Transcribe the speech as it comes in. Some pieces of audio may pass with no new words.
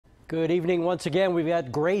Good evening once again. We've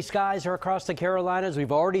got gray skies here across the Carolinas.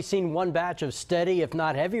 We've already seen one batch of steady, if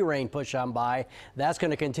not heavy rain push on by. That's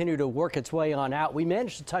going to continue to work its way on out. We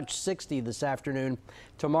managed to touch 60 this afternoon.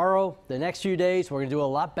 Tomorrow, the next few days, we're going to do a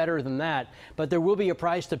lot better than that, but there will be a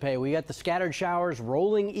price to pay. We got the scattered showers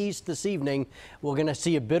rolling east this evening. We're going to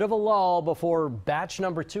see a bit of a lull before batch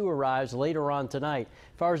number 2 arrives later on tonight.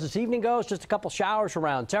 As far as this evening goes, just a couple showers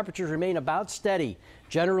around. Temperatures remain about steady,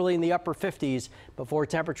 generally in the upper 50s, before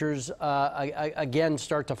temperatures again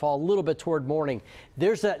start to fall a little bit toward morning.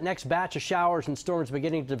 There's that next batch of showers and storms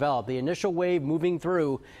beginning to develop. The initial wave moving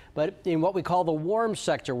through, but in what we call the warm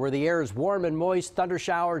sector, where the air is warm and moist, thunder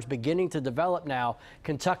showers beginning to develop now,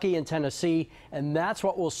 Kentucky and Tennessee, and that's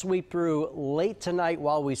what will sweep through late tonight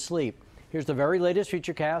while we sleep. Here's the very latest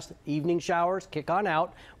futurecast. Evening showers kick on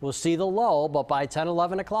out. We'll see the lull, but by 10,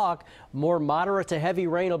 11 o'clock, more moderate to heavy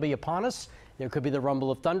rain will be upon us. There could be the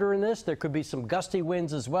rumble of thunder in this. There could be some gusty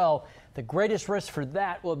winds as well. The greatest risk for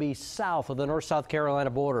that will be south of the North-South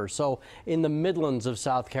Carolina border. So in the Midlands of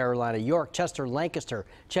South Carolina, York, Chester, Lancaster,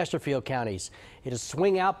 Chesterfield counties. It'll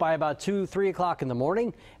swing out by about 2, 3 o'clock in the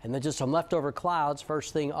morning, and then just some leftover clouds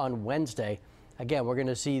first thing on Wednesday. Again, we're going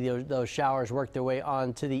to see those showers work their way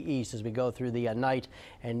on to the east as we go through the night.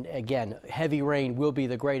 And again, heavy rain will be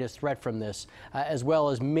the greatest threat from this, as well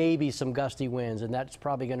as maybe some gusty winds. And that's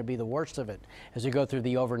probably going to be the worst of it as we go through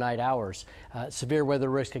the overnight hours. Severe weather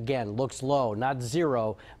risk, again, looks low, not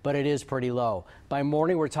zero, but it is pretty low. By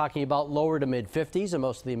morning, we're talking about lower to mid 50s in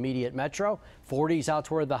most of the immediate metro, 40s out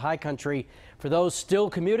toward the high country. For those still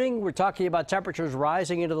commuting, we're talking about temperatures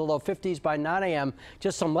rising into the low 50s by 9 a.m.,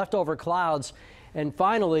 just some leftover clouds. And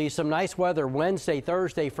finally, some nice weather Wednesday,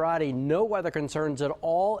 Thursday, Friday. No weather concerns at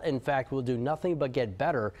all. In fact, we'll do nothing but get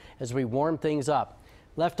better as we warm things up.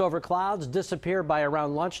 Leftover clouds disappear by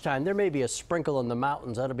around lunchtime. There may be a sprinkle in the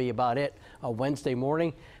mountains. That'll be about it Wednesday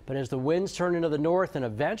morning. But as the winds turn into the north and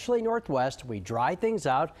eventually northwest, we dry things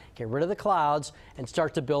out, get rid of the clouds, and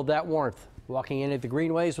start to build that warmth. Walking in at the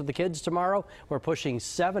greenways with the kids tomorrow, we're pushing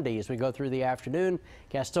 70 as we go through the afternoon.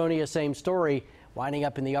 Gastonia, same story, winding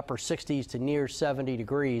up in the upper 60s to near 70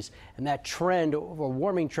 degrees. And that trend, or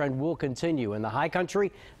warming trend, will continue. In the high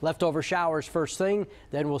country, leftover showers first thing,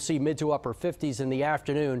 then we'll see mid to upper 50s in the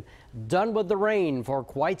afternoon. Done with the rain for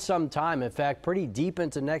quite some time. In fact, pretty deep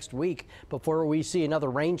into next week before we see another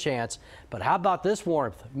rain chance. But how about this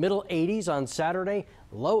warmth? Middle 80s on Saturday,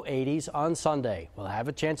 low 80s on Sunday. We'll have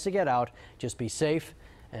a chance to get out. Just be safe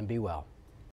and be well.